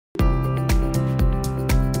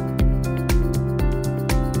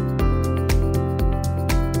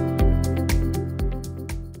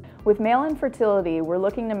With male infertility, we're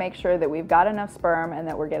looking to make sure that we've got enough sperm and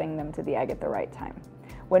that we're getting them to the egg at the right time.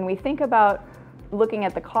 When we think about looking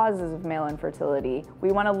at the causes of male infertility,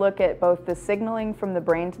 we want to look at both the signaling from the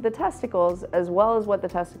brain to the testicles as well as what the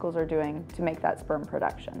testicles are doing to make that sperm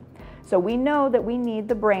production. So we know that we need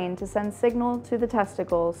the brain to send signal to the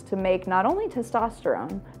testicles to make not only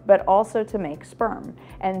testosterone, but also to make sperm.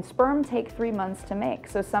 And sperm take 3 months to make.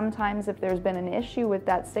 So sometimes if there's been an issue with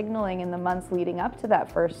that signaling in the months leading up to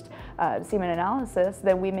that first semen analysis,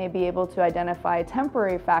 then we may be able to identify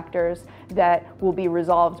temporary factors that will be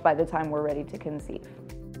resolved by the time we're ready to conceive.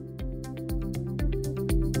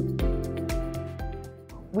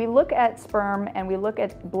 We look at sperm and we look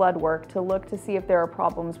at blood work to look to see if there are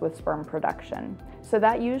problems with sperm production. So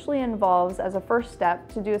that usually involves, as a first step,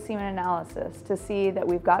 to do a semen analysis to see that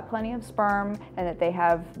we've got plenty of sperm and that they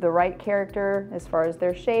have the right character as far as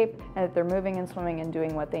their shape and that they're moving and swimming and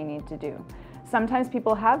doing what they need to do. Sometimes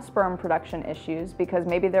people have sperm production issues because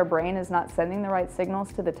maybe their brain is not sending the right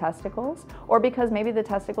signals to the testicles, or because maybe the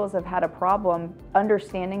testicles have had a problem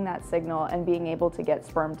understanding that signal and being able to get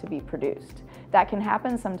sperm to be produced. That can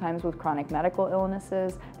happen sometimes with chronic medical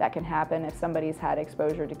illnesses. That can happen if somebody's had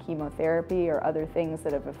exposure to chemotherapy or other things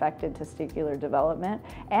that have affected testicular development.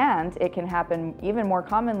 And it can happen even more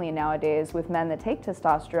commonly nowadays with men that take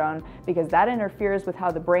testosterone because that interferes with how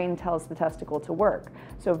the brain tells the testicle to work.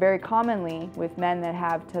 So very commonly with men that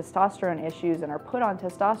have testosterone issues and are put on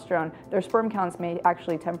testosterone, their sperm counts may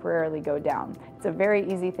actually temporarily go down. It's a very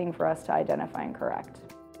easy thing for us to identify and correct.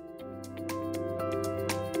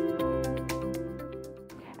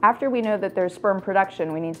 After we know that there's sperm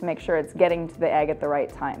production, we need to make sure it's getting to the egg at the right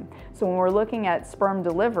time. So when we're looking at sperm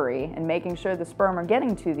delivery and making sure the sperm are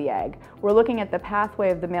getting to the egg, we're looking at the pathway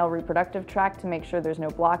of the male reproductive tract to make sure there's no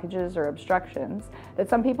blockages or obstructions that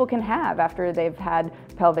some people can have after they've had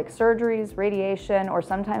pelvic surgeries, radiation, or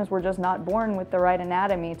sometimes we're just not born with the right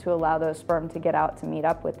anatomy to allow those sperm to get out to meet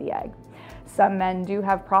up with the egg. Some men do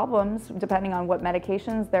have problems, depending on what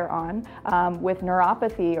medications they're on, with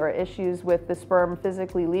neuropathy or issues with the sperm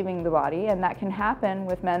physically leaving the body, and that can happen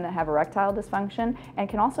with men that have erectile dysfunction and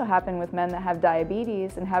can also happen with men that have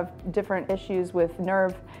diabetes and have different issues with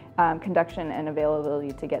nerve conduction and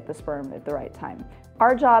availability to get the sperm at the right time.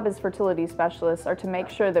 Our job as fertility specialists are to make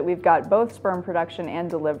sure that we've got both sperm production and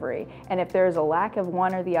delivery. And if there's a lack of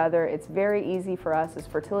one or the other, it's very easy for us as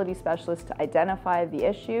fertility specialists to identify the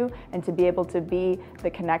issue and to be able to be the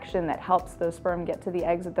connection that helps those sperm get to the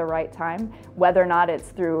eggs at the right time, whether or not it's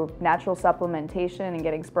through natural supplementation and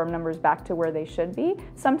getting sperm numbers back to where they should be,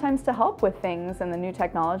 sometimes to help with things and the new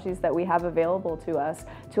technologies that we have available to us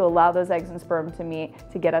to allow those eggs and sperm to meet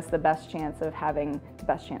to get us the best chance of having the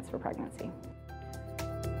best chance for pregnancy.